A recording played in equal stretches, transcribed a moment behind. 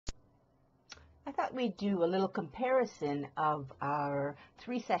I thought we'd do a little comparison of our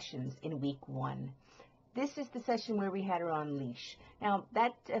 3 sessions in week 1. This is the session where we had her on leash. Now,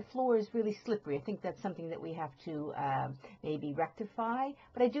 that floor is really slippery. I think that's something that we have to maybe rectify.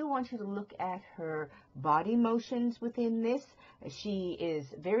 But I do want you to look at her body motions within this. She is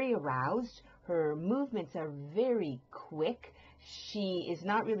very aroused. Her movements are very quick. She is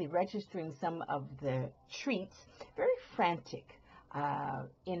not really registering some of the treats. Very frantic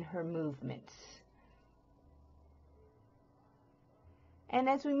in her movements. And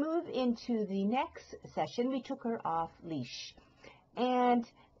as we move into the next session, we took her off leash. And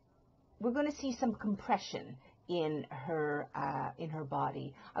we're going to see some compression in her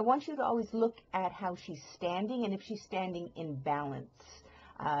body. I want you to always look at how she's standing and if she's standing in balance,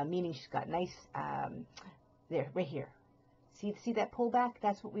 meaning she's got nice, there, right here. See that pullback?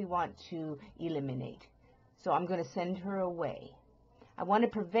 That's what we want to eliminate. So I'm going to send her away. I want to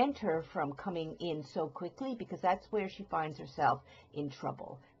prevent her from coming in so quickly because that's where she finds herself in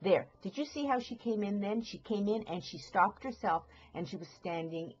trouble. There. Did you see how she came in then? She came in and she stopped herself and she was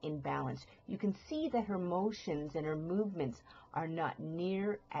standing in balance. You can see that her motions and her movements are not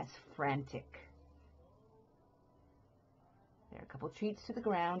near as frantic. There are a couple treats to the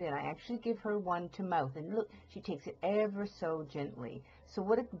ground, and I actually give her one to mouth. And look, she takes it ever so gently. So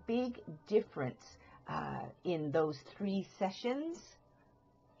what a big difference in those 3 sessions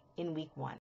in week 1.